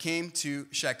 and he came to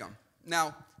Shechem.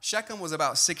 Now, Shechem was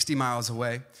about 60 miles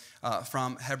away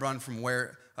from Hebron, from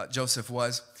where Joseph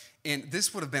was. And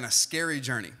this would have been a scary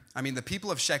journey. I mean, the people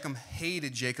of Shechem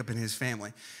hated Jacob and his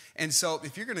family. And so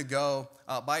if you're going to go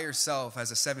by yourself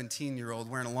as a 17-year-old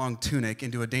wearing a long tunic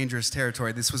into a dangerous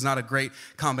territory, this was not a great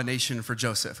combination for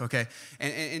Joseph, okay?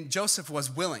 And Joseph was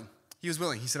willing. He was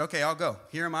willing. He said, okay, I'll go.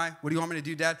 Here am I. What do you want me to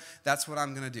do, Dad? That's what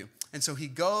I'm going to do. And so he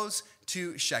goes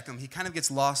to Shechem. He kind of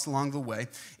gets lost along the way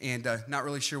and not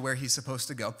really sure where he's supposed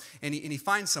to go. And he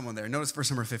finds someone there. Notice verse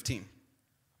number 15.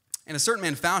 And a certain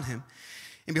man found him.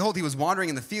 And behold, he was wandering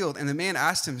in the field. And the man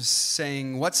asked him,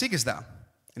 saying, what seekest thou?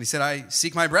 And he said, I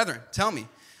seek my brethren. Tell me,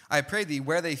 I pray thee,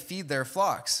 where they feed their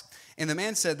flocks. And the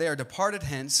man said, they are departed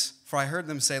hence, for I heard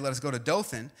them say, let us go to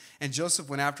Dothan. And Joseph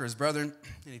went after his brethren,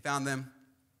 and he found them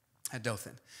at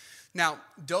Dothan. Now,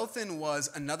 Dothan was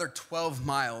another 12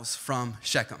 miles from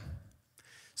Shechem.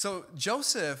 So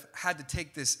Joseph had to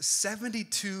take this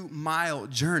 72-mile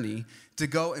journey to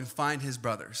go and find his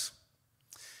brothers.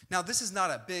 Now, this is not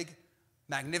a big,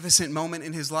 magnificent moment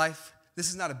in his life. This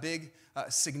is not a big,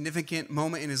 significant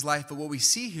moment in his life. But what we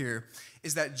see here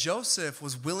is that Joseph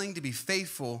was willing to be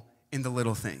faithful in the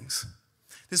little things.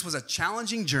 This was a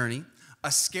challenging journey,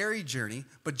 a scary journey,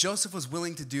 but Joseph was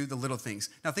willing to do the little things.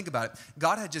 Now, think about it.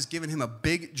 God had just given him a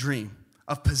big dream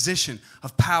of position,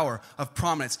 of power, of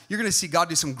prominence. You're going to see God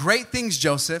do some great things,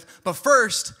 Joseph. But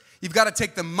first, you've got to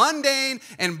take the mundane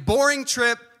and boring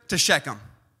trip to Shechem.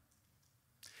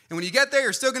 And when you get there,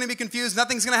 you're still going to be confused.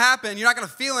 Nothing's going to happen. You're not going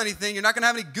to feel anything. You're not going to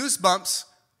have any goosebumps.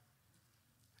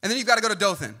 And then you've got to go to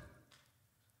Dothan.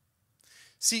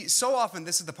 See, so often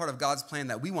this is the part of God's plan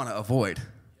that we want to avoid.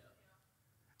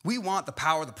 We want the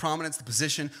power, the prominence, the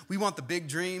position. We want the big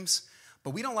dreams.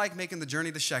 But we don't like making the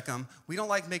journey to Shechem. We don't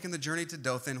like making the journey to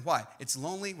Dothan. Why? It's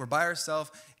lonely. We're by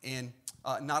ourselves. And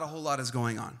not a whole lot is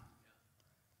going on.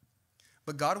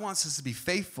 But God wants us to be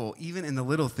faithful even in the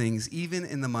little things, even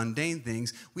in the mundane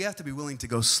things. We have to be willing to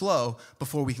go slow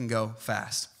before we can go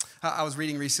fast. I was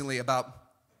reading recently about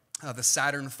the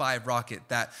Saturn V rocket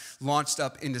that launched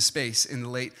up into space in the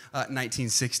late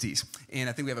 1960s. And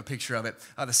I think we have a picture of it.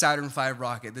 The Saturn V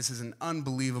rocket. This is an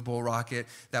unbelievable rocket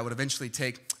that would eventually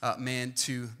take man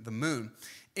to the moon.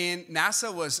 And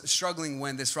NASA was struggling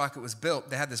when this rocket was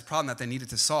built. They had this problem that they needed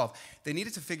to solve. They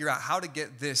needed to figure out how to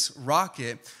get this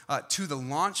rocket to the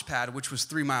launch pad, which was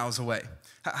 3 miles away.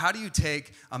 How do you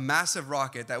take a massive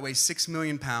rocket that weighs 6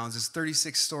 million pounds, is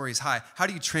 36 stories high? How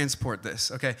do you transport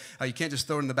this? Okay, you can't just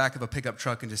throw it in the back of a pickup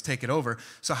truck and just take it over.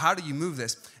 So how do you move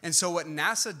this? And so what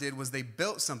NASA did was they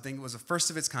built something. It was the first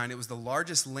of its kind. It was the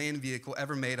largest land vehicle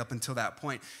ever made up until that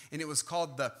point. And it was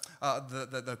called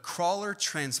the Crawler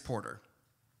Transporter.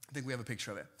 I think we have a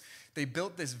picture of it. They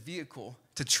built this vehicle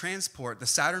to transport the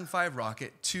Saturn V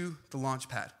rocket to the launch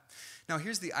pad. Now,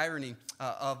 here's the irony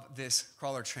of this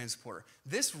crawler transporter.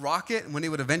 This rocket, when it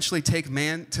would eventually take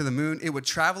man to the moon, it would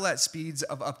travel at speeds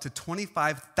of up to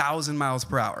 25,000 miles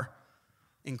per hour.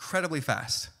 Incredibly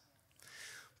fast.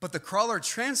 But the crawler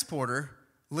transporter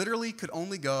literally could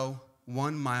only go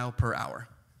 1 mile per hour.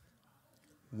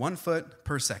 1 foot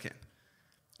per second.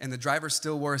 And the driver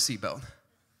still wore a seatbelt.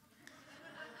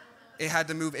 It had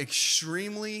to move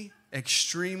extremely,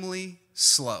 extremely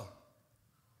slow.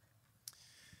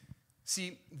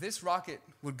 See, this rocket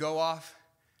would go off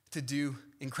to do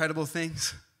incredible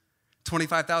things,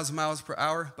 25,000 miles per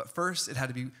hour, but first it had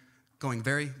to be going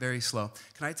very, very slow.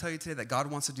 Can I tell you today that God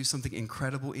wants to do something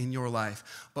incredible in your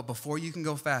life, but before you can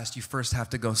go fast, you first have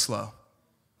to go slow.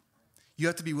 You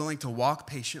have to be willing to walk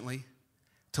patiently,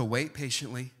 to wait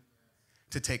patiently,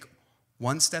 to take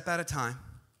one step at a time.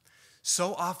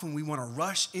 So often we want to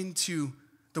rush into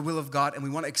the will of God and we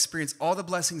want to experience all the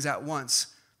blessings at once.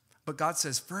 But God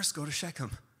says, first go to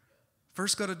Shechem.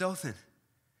 First go to Dothan.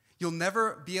 You'll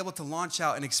never be able to launch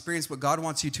out and experience what God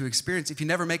wants you to experience if you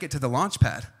never make it to the launch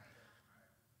pad.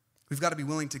 We've got to be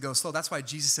willing to go slow. That's why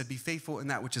Jesus said, be faithful in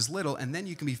that which is little, and then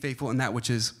you can be faithful in that which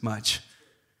is much.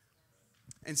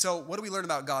 And so what do we learn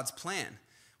about God's plan?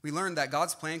 We learned that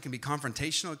God's plan can be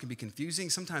confrontational, it can be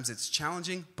confusing, sometimes it's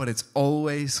challenging, but it's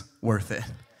always worth it.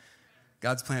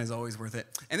 God's plan is always worth it.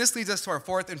 And this leads us to our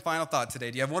fourth and final thought today.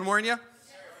 Do you have one more in you?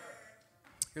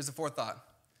 Here's the fourth thought.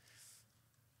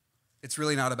 It's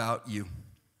really not about you.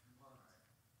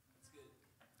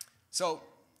 So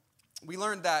we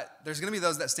learned that there's going to be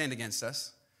those that stand against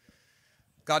us.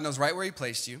 God knows right where he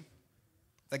placed you,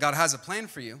 that God has a plan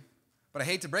for you, but I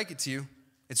hate to break it to you,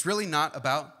 it's really not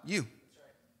about you.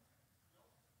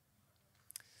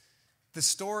 The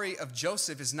story of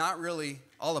Joseph is not really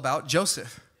all about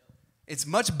Joseph. It's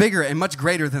much bigger and much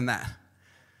greater than that.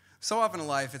 So often in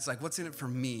life, it's like, what's in it for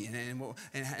me?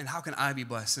 And how can I be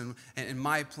blessed? And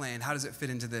my plan, how does it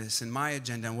fit into this? And my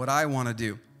agenda and what I want to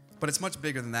do. But it's much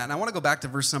bigger than that. And I want to go back to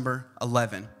verse number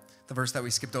 11, the verse that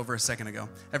we skipped over a second ago.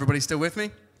 Everybody still with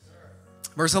me?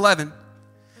 Verse 11.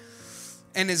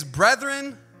 And his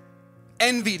brethren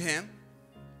envied him,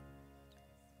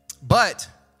 but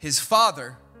his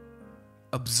father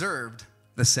observed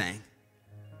the saying.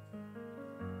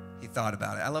 He thought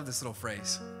about it. I love this little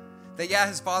phrase. That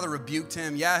his father rebuked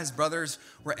him. His brothers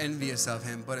were envious of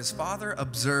him. But his father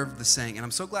observed the saying. And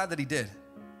I'm so glad that he did.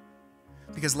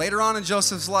 Because later on in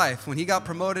Joseph's life, when he got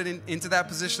promoted into that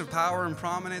position of power and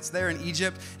prominence there in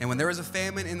Egypt, and when there was a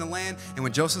famine in the land, and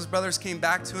when Joseph's brothers came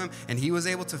back to him, and he was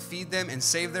able to feed them and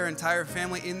save their entire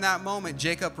family, in that moment,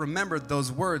 Jacob remembered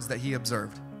those words that he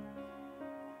observed.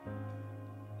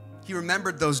 He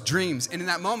remembered those dreams. And in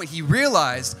that moment, he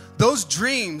realized those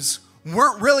dreams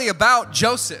weren't really about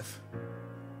Joseph.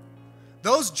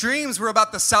 Those dreams were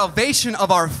about the salvation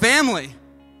of our family.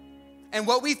 And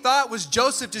what we thought was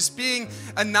Joseph just being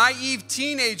a naive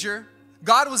teenager,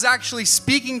 God was actually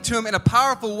speaking to him in a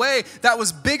powerful way that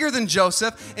was bigger than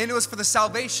Joseph, and it was for the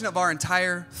salvation of our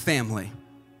entire family.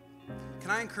 Can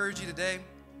I encourage you today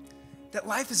that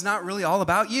life is not really all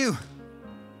about you?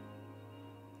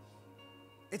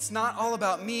 It's not all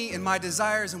about me and my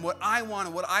desires and what I want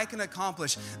and what I can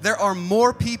accomplish. There are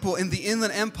more people in the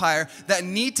Inland Empire that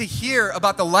need to hear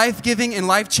about the life-giving and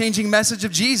life-changing message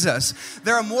of Jesus.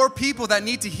 There are more people that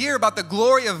need to hear about the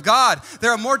glory of God. There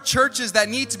are more churches that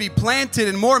need to be planted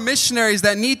and more missionaries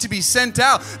that need to be sent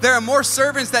out. There are more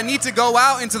servants that need to go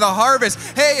out into the harvest.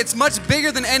 Hey, it's much bigger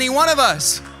than any one of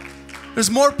us. There's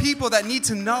more people that need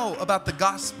to know about the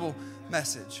gospel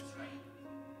message.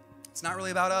 It's not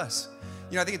really about us.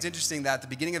 You know, I think it's interesting that at the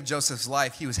beginning of Joseph's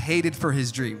life, he was hated for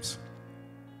his dreams.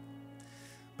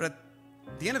 But at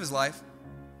the end of his life,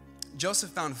 Joseph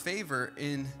found favor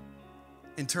in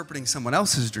interpreting someone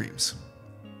else's dreams.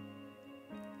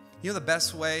 You know, the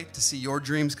best way to see your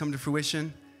dreams come to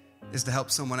fruition is to help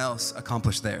someone else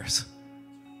accomplish theirs.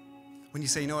 When you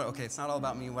say, you know what, okay, it's not all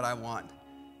about me and what I want,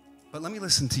 but let me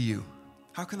listen to you.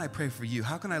 How can I pray for you?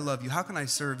 How can I love you? How can I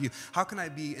serve you? How can I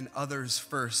be an others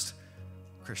first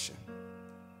Christian?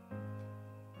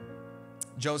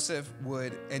 Joseph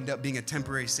would end up being a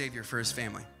temporary savior for his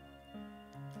family.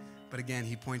 But again,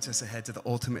 he points us ahead to the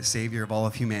ultimate savior of all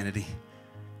of humanity,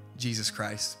 Jesus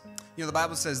Christ. You know, the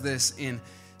Bible says this in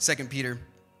 1 Peter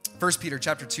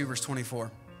chapter 2, verse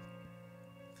 24.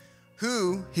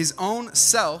 Who his own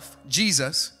self,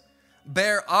 Jesus,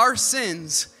 bare our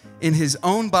sins in his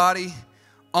own body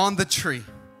on the tree,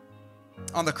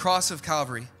 on the cross of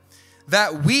Calvary,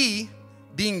 that we,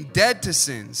 being dead to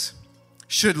sins,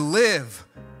 should live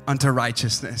unto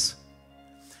righteousness.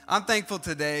 I'm thankful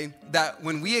today that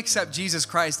when we accept Jesus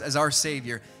Christ as our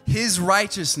Savior, his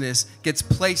righteousness gets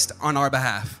placed on our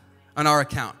behalf, on our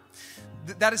account.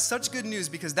 That is such good news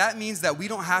because that means that we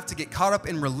don't have to get caught up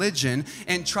in religion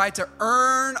and try to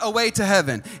earn a way to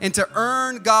heaven and to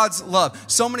earn God's love.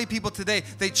 So many people today,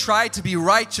 they try to be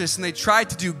righteous and they try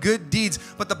to do good deeds,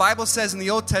 but the Bible says in the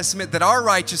Old Testament that our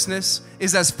righteousness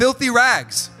is as filthy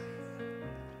rags.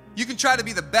 You can try to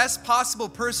be the best possible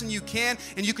person you can,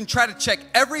 and you can try to check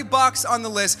every box on the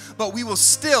list, but we will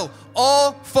still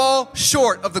all fall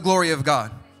short of the glory of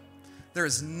God. There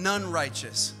is none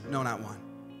righteous, no, not one.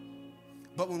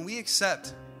 But when we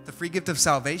accept the free gift of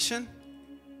salvation,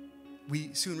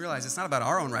 we soon realize it's not about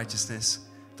our own righteousness.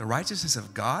 The righteousness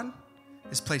of God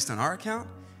is placed on our account.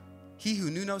 He who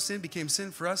knew no sin became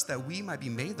sin for us that we might be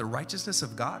made the righteousness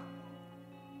of God.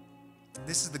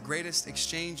 This is the greatest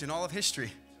exchange in all of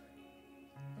history.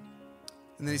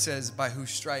 And then he says, by whose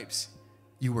stripes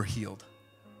you were healed.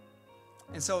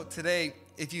 And so today,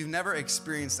 if you've never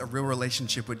experienced a real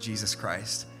relationship with Jesus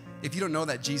Christ, if you don't know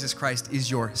that Jesus Christ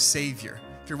is your Savior,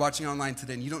 if you're watching online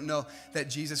today and you don't know that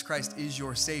Jesus Christ is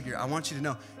your Savior, I want you to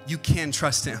know you can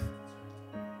trust him.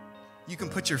 You can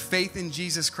put your faith in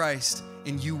Jesus Christ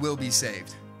and you will be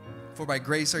saved. For by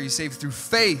grace are you saved through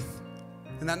faith,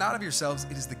 and that not of yourselves,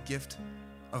 it is the gift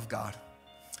of God.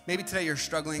 Maybe today you're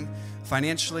struggling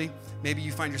financially. Maybe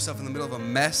you find yourself in the middle of a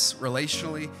mess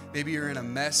relationally. Maybe you're in a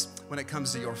mess when it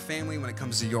comes to your family, when it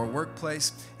comes to your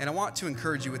workplace. And I want to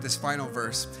encourage you with this final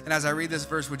verse. And as I read this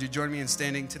verse, would you join me in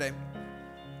standing today?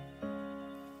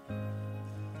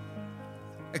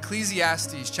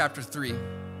 Ecclesiastes chapter 3,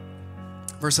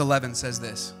 verse 11 says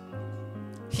this.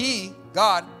 He,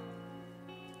 God,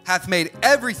 hath made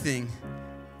everything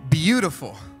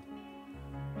beautiful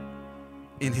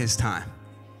in his time.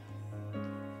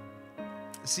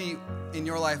 See, in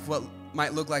your life, what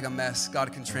might look like a mess,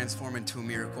 God can transform into a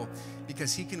miracle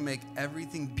because he can make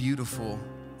everything beautiful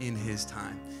in his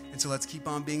time. And so let's keep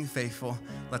on being faithful.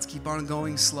 Let's keep on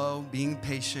going slow, being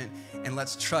patient, and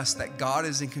let's trust that God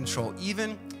is in control,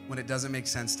 even when it doesn't make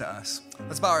sense to us.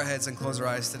 Let's bow our heads and close our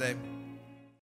eyes today.